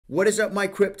What is up, my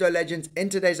crypto legends? In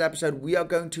today's episode, we are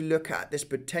going to look at this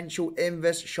potential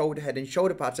inverse shoulder, head and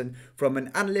shoulder pattern from an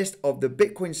analyst of the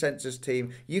Bitcoinsensus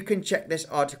team. You can check this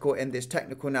article in this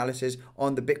technical analysis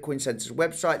on the Bitcoinsensus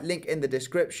website, link in the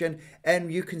description,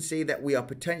 and you can see that we are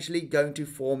potentially going to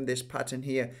form this pattern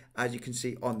here, as you can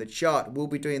see on the chart. We'll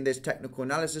be doing this technical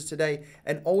analysis today,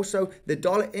 and also the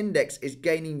dollar index is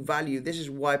gaining value. This is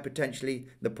why potentially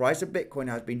the price of Bitcoin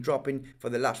has been dropping for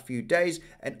the last few days.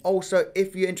 And also,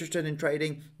 if you're interested in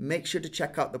trading, make sure to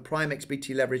check out the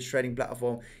PrimeXbt leverage trading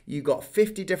platform. You got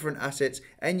 50 different assets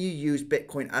and you use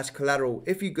Bitcoin as collateral.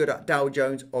 If you're good at Dow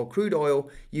Jones or crude oil,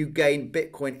 you gain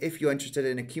Bitcoin. If you're interested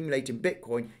in accumulating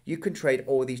Bitcoin, you can trade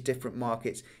all these different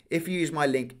markets. If you use my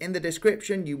link in the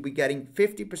description, you'll be getting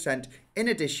 50% in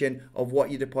addition of what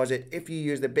you deposit if you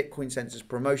use the Bitcoinsensus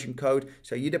promotion code.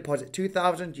 So you deposit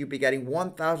 $2,000, you'll be getting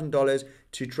 $1,000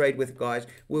 to trade with, guys.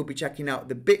 We'll be checking out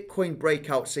the Bitcoin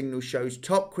breakout signal shows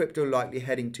top crypto likely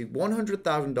heading to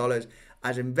 $100,000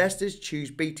 as investors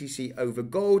choose BTC over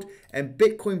gold, and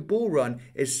Bitcoin bull run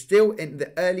is still in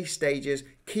the early stages,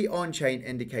 key on-chain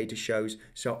indicator shows.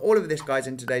 So all of this, guys,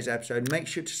 in today's episode. Make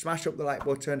sure to smash up the like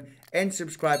button and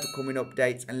subscribe for coming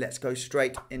updates, and let's go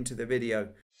straight into the video.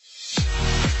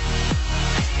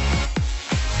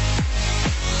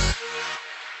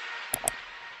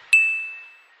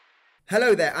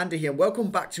 Hello there, Andy here, and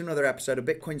welcome back to another episode of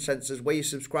Bitcoinsensus, where you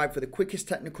subscribe for the quickest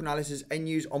technical analysis and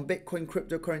news on Bitcoin,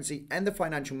 cryptocurrency, and the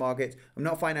financial markets. I'm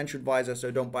not a financial advisor,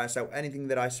 so don't buy or sell anything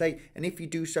that I say. And if you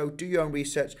do so, do your own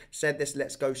research. Said this,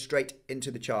 let's go straight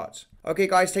into the charts. Okay,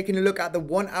 guys, taking a look at the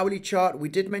 1 hourly chart. We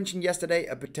did mention yesterday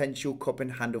a potential cup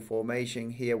and handle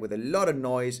formation here with a lot of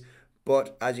noise.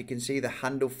 But as you can see, the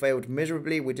handle failed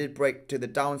miserably. We did break to the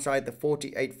downside, the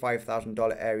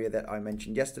 $45,000 area that I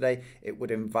mentioned yesterday. It would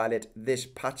invalidate this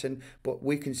pattern, but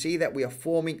we can see that we are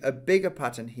forming a bigger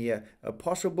pattern here, a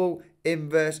possible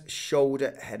inverse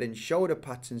shoulder, head and shoulder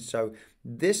pattern. So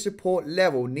this support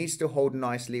level needs to hold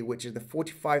nicely, which is the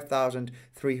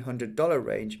 $45,300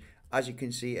 range. As you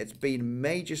can see, it's been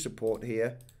major support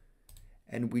here.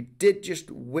 And we did just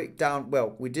wick down,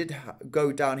 well, we did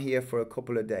go down here for a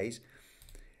couple of days.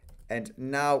 And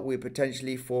now we're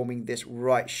potentially forming this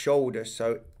right shoulder.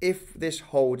 So if this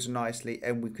holds nicely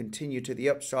and we continue to the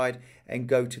upside and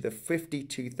go to the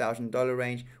 $52,000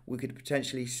 range, we could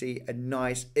potentially see a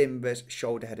nice inverse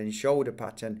shoulder, head and shoulder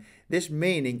pattern. This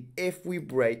meaning if we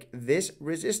break this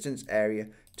resistance area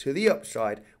to the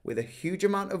upside with a huge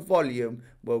amount of volume,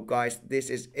 well, guys, this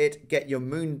is it. Get your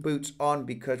moon boots on,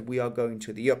 because we are going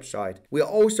to the upside. We are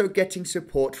also getting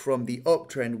support from the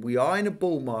uptrend. We are in a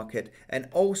bull market, and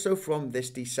also from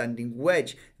this descending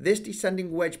wedge. This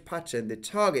descending wedge pattern, the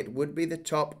target would be the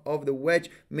top of the wedge,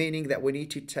 meaning that we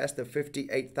need to test the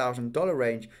 $58,000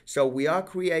 range. So we are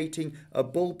creating a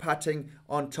bull pattern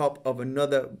on top of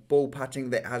another bull pattern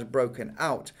that has broken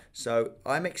out. So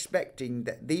I'm expecting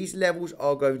that these levels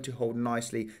are going to hold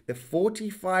nicely. The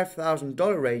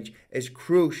 $45,000 range is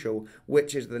crucial,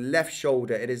 which is the left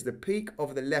shoulder. It is the peak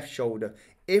of the left shoulder.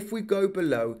 If we go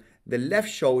below the left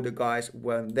shoulder, guys,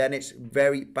 well, then it's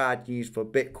very bad news for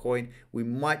Bitcoin. We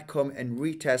might come and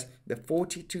retest the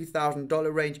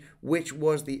 $42,000 range, which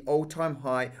was the all-time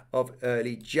high of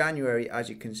early January, as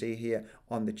you can see here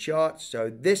on the chart.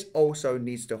 So this also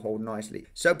needs to hold nicely.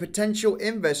 So potential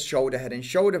inverse shoulder, head and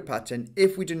shoulder pattern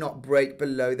if we do not break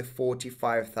below the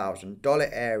 $45,000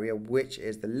 area, which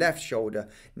is the left shoulder.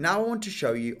 Now I want to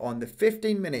show you on the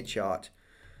 15-minute chart.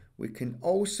 We can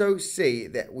also see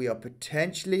that we are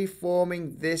potentially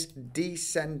forming this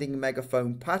descending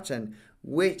megaphone pattern,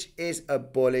 which is a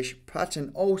bullish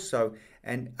pattern also.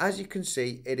 And as you can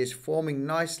see, it is forming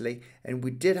nicely, and we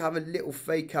did have a little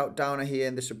fake out down here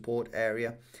in the support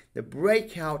area. The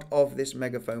breakout of this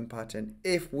megaphone pattern,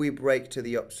 if we break to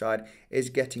the upside, is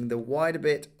getting the wider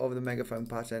bit of the megaphone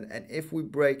pattern. And if we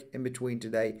break in between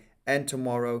today and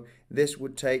tomorrow, this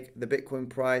would take the Bitcoin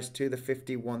price to the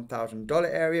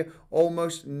 $51,000 area,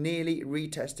 almost nearly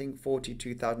retesting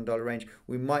 $42,000 range.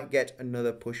 We might get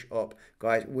another push up,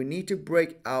 guys. We need to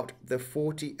break out the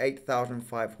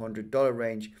 $48,500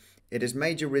 range. It is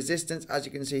major resistance, as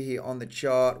you can see here on the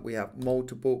chart. We have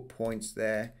multiple points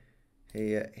there,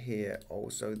 here,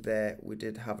 also there. We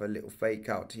did have a little fake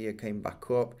out here, came back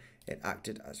up. It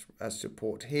acted as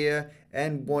support here,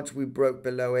 and once we broke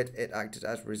below it, it acted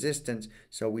as resistance.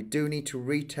 So we do need to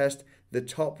retest the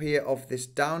top here of this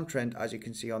downtrend, as you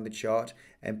can see on the chart,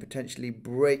 and potentially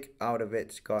break out of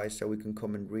it, guys, so we can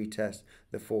come and retest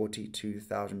the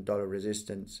 $42,000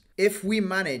 resistance. If we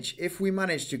manage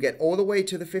to get all the way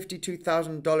to the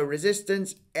 $52,000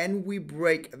 resistance and we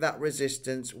break that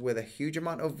resistance with a huge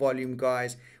amount of volume,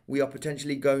 guys, we are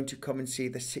potentially going to come and see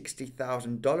the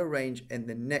 $60,000 range in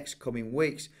the next coming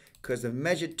weeks, because the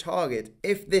measured target,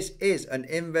 if this is an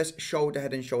inverse shoulder,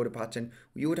 head and shoulder pattern,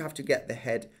 you would have to get the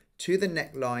head to the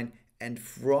neckline, and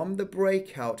from the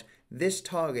breakout, this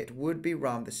target would be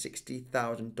around the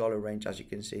 $60,000 range, as you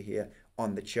can see here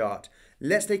on the chart.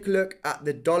 Let's take a look at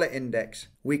the dollar index.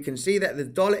 We can see that the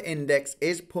dollar index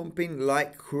is pumping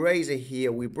like crazy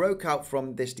here. We broke out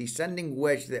from this descending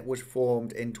wedge that was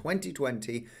formed in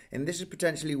 2020, and this is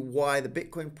potentially why the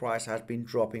Bitcoin price has been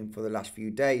dropping for the last few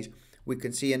days. We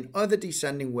can see another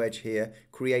descending wedge here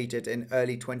created in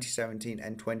early 2017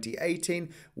 and 2018.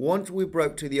 Once we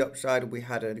broke to the upside, we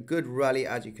had a good rally,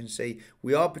 as you can see.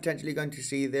 We are potentially going to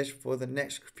see this for the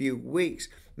next few weeks,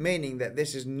 meaning that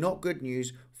this is not good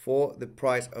news for the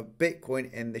price of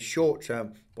Bitcoin in the short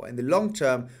term. But in the long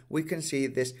term, we can see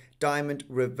this diamond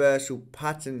reversal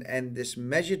pattern and this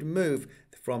measured move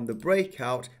from the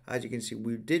breakout. As you can see,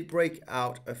 we did break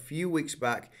out a few weeks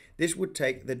back. This would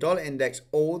take the dollar index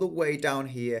all the way down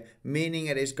here, meaning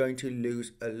it is going to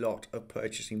lose a lot of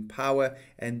purchasing power.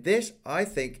 And this, I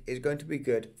think, is going to be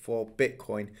good for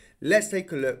Bitcoin. Let's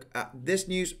take a look at this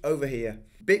news over here.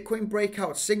 Bitcoin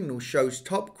breakout signal shows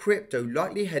top crypto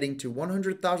likely heading to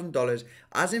 $100,000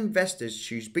 as investors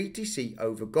choose BTC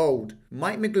over gold.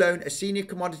 Mike McGlone, a senior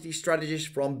commodity strategist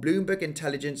from Bloomberg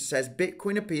Intelligence, says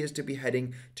Bitcoin appears to be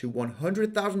heading to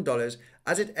 $100,000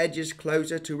 as it edges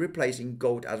closer to replacing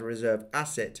gold as a reserve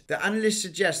asset. The analyst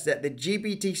suggests that the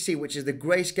GBTC, which is the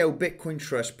Grayscale Bitcoin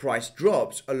Trust, price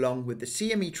drops, along with the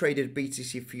CME traded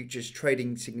BTC futures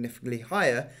trading significantly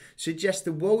higher, suggests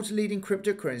the world's leading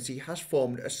cryptocurrency has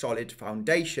formed a solid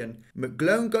foundation.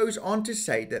 McGlone goes on to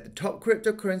say that the top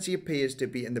cryptocurrency appears to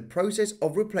be in the process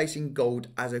of replacing gold,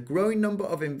 as a growing number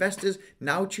of investors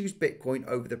now choose Bitcoin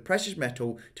over the precious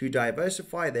metal to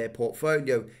diversify their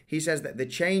portfolio. He says that the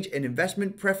change in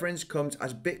investment preference comes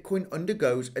as Bitcoin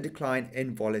undergoes a decline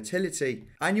in volatility.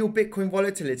 Annual Bitcoin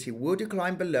volatility will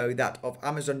decline below that of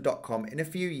Amazon.com in a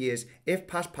few years if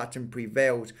past pattern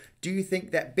prevails. Do you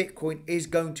think that Bitcoin is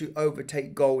going to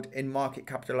overtake gold in market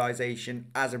capitalization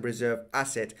as a reserve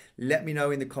asset? Let me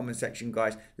know in the comment section,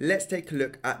 guys. Let's take a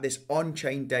look at this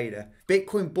on-chain data.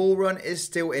 Bitcoin bull run is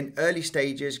still in early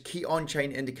stages. Key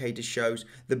on-chain indicator shows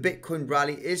the Bitcoin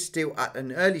rally is still at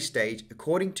an early stage,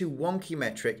 according to one key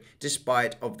metric,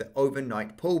 despite of the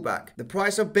overnight pullback. The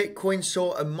price of Bitcoin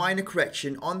saw a minor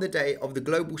correction on the day of the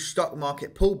global stock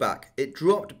market pullback. It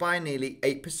dropped by nearly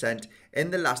 8% in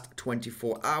the last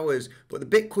 24 hours, but the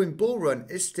Bitcoin bull run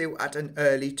is still at an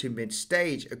early to mid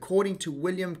stage. According to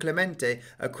William Clemente,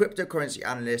 a cryptocurrency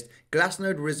analyst,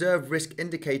 Glassnode Reserve Risk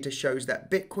Indicator shows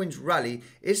that Bitcoin's rally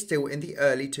is still in the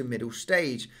early to middle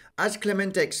stage. As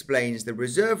Clemente explains, the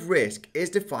reserve risk is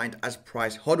defined as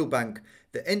price hodl bank.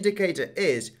 The indicator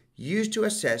is used to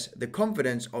assess the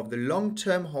confidence of the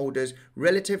long-term holders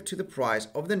relative to the price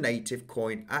of the native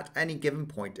coin at any given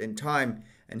point in time.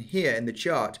 And here in the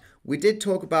chart, we did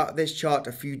talk about this chart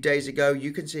a few days ago.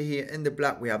 You can see here in the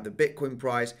black we have the Bitcoin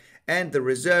price and the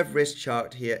reserve risk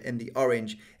chart here in the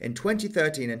orange. In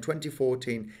 2013 and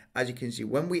 2014, as you can see,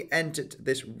 when we entered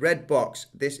this red box,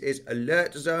 this is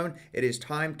alert zone. It is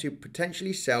time to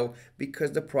potentially sell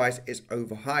because the price is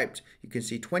overhyped. You can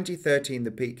see 2013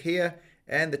 the peak here,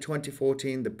 and the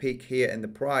 2014 the peak here in the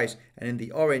price, and in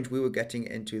the orange we were getting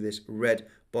into this red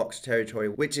box territory,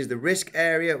 which is the risk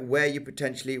area where you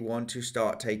potentially want to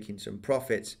start taking some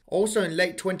profits. Also in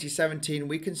late 2017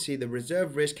 we can see the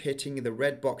reserve risk hitting the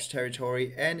red box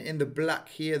territory, and in the black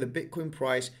here the Bitcoin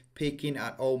price peaking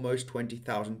at almost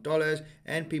 $20,000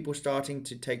 and people starting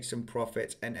to take some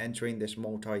profits and entering this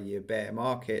multi-year bear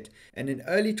market. And in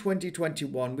early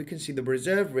 2021 we can see the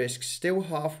reserve risk still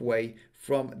halfway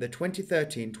from the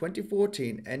 2013,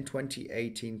 2014 and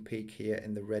 2018 peak here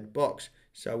in the red box.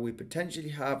 So we potentially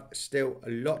have still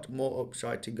a lot more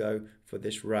upside to go for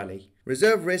this rally.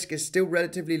 Reserve risk is still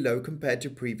relatively low compared to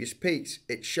previous peaks.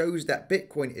 It shows that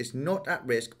Bitcoin is not at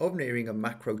risk of nearing a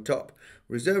macro top.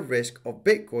 Reserve risk of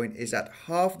Bitcoin is at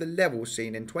half the level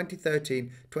seen in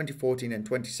 2013, 2014 and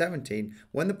 2017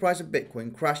 when the price of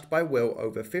Bitcoin crashed by well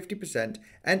over 50%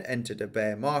 and entered a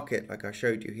bear market, like I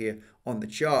showed you here on the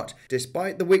chart.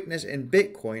 Despite the weakness in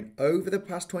Bitcoin over the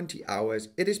past 20 hours,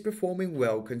 it is performing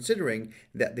well considering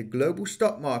that the global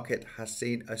stock market has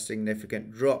seen a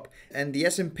significant drop. And the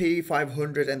S&P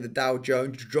 500 and the Dow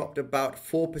Jones dropped about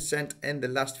 4% in the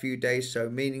last few days, so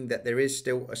meaning that there is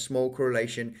still a small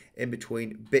correlation in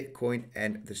between Bitcoin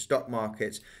and the stock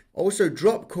markets. Also,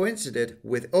 drop coincided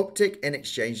with uptick in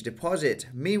exchange deposit.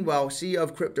 Meanwhile, CEO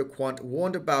of CryptoQuant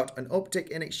warned about an uptick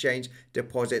in exchange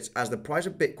deposits as the price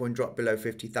of Bitcoin dropped below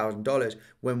 $50,000.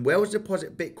 When whales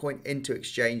deposit Bitcoin into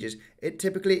exchanges, it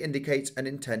typically indicates an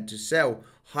intent to sell.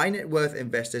 High net worth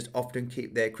investors often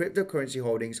keep their cryptocurrency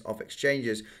holdings off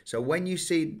exchanges. So when you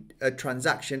see a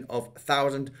transaction of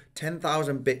 1,000,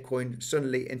 10,000 Bitcoin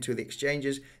suddenly into the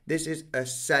exchanges, this is a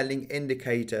selling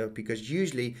indicator because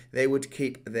usually they would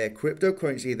keep their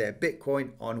cryptocurrency, their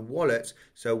Bitcoin, on wallets.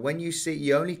 So when you see,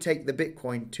 you only take the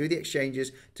Bitcoin to the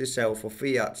exchanges to sell for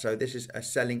fiat. So this is a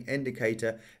selling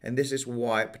indicator, and this is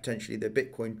why potentially the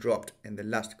Bitcoin dropped in the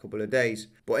last couple of days.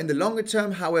 But in the longer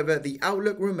term, however, the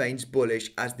outlook remains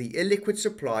bullish as the illiquid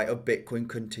supply of Bitcoin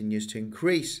continues to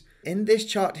increase. In this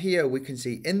chart here, we can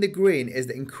see in the green is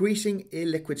the increasing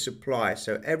illiquid supply.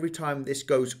 So every time this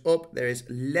goes up, there is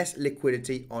less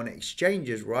liquidity on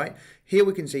exchanges, right? Here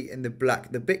we can see in the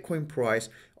black, the Bitcoin price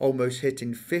almost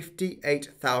hitting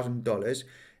 $58,000.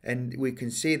 And we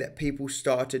can see that people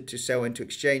started to sell into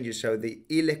exchanges. So the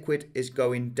illiquid is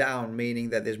going down, meaning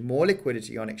that there's more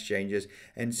liquidity on exchanges.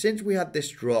 And since we had this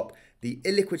drop, the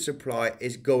illiquid supply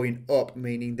is going up,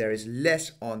 meaning there is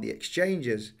less on the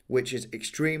exchanges, which is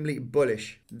extremely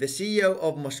bullish. The CEO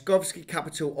of PrimeXbt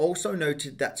Capital also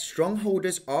noted that strong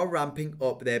holders are ramping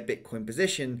up their Bitcoin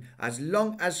position. As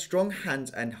long as strong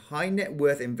hands and high net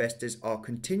worth investors are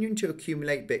continuing to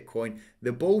accumulate Bitcoin,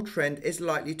 the bull trend is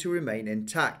likely to remain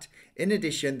intact. In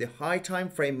addition, the high time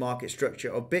frame market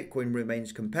structure of Bitcoin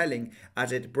remains compelling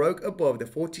as it broke above the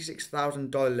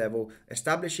 $46,000 level,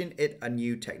 establishing it a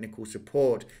new technical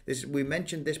support. We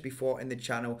mentioned this before in the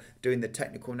channel doing the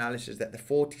technical analysis that the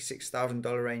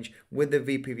 $46,000 range with the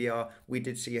VPVR, we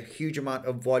did see a huge amount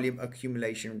of volume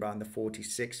accumulation around the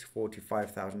 $46,000,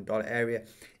 $45,000 area.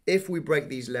 If we break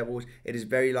these levels, it is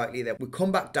very likely that we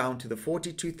come back down to the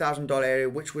 $42,000 area,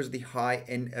 which was the high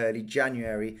in early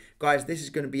January. Guys, this is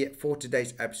going to be it for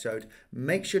today's episode.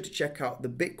 Make sure to check out the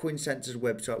Bitcoinsensus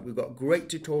website. We've got great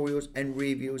tutorials and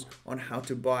reviews on how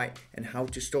to buy and how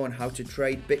to store and how to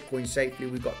trade Bitcoin safely.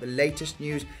 We've got the latest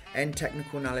news and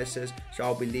technical analysis, so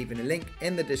I'll be leaving a link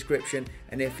in the description.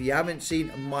 And if you haven't seen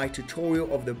my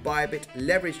tutorial of the Bybit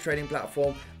leverage trading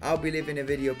platform, I'll be leaving a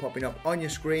video popping up on your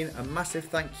screen. A massive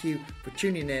thank you for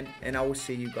tuning in, and I will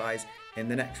see you guys in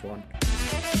the next one.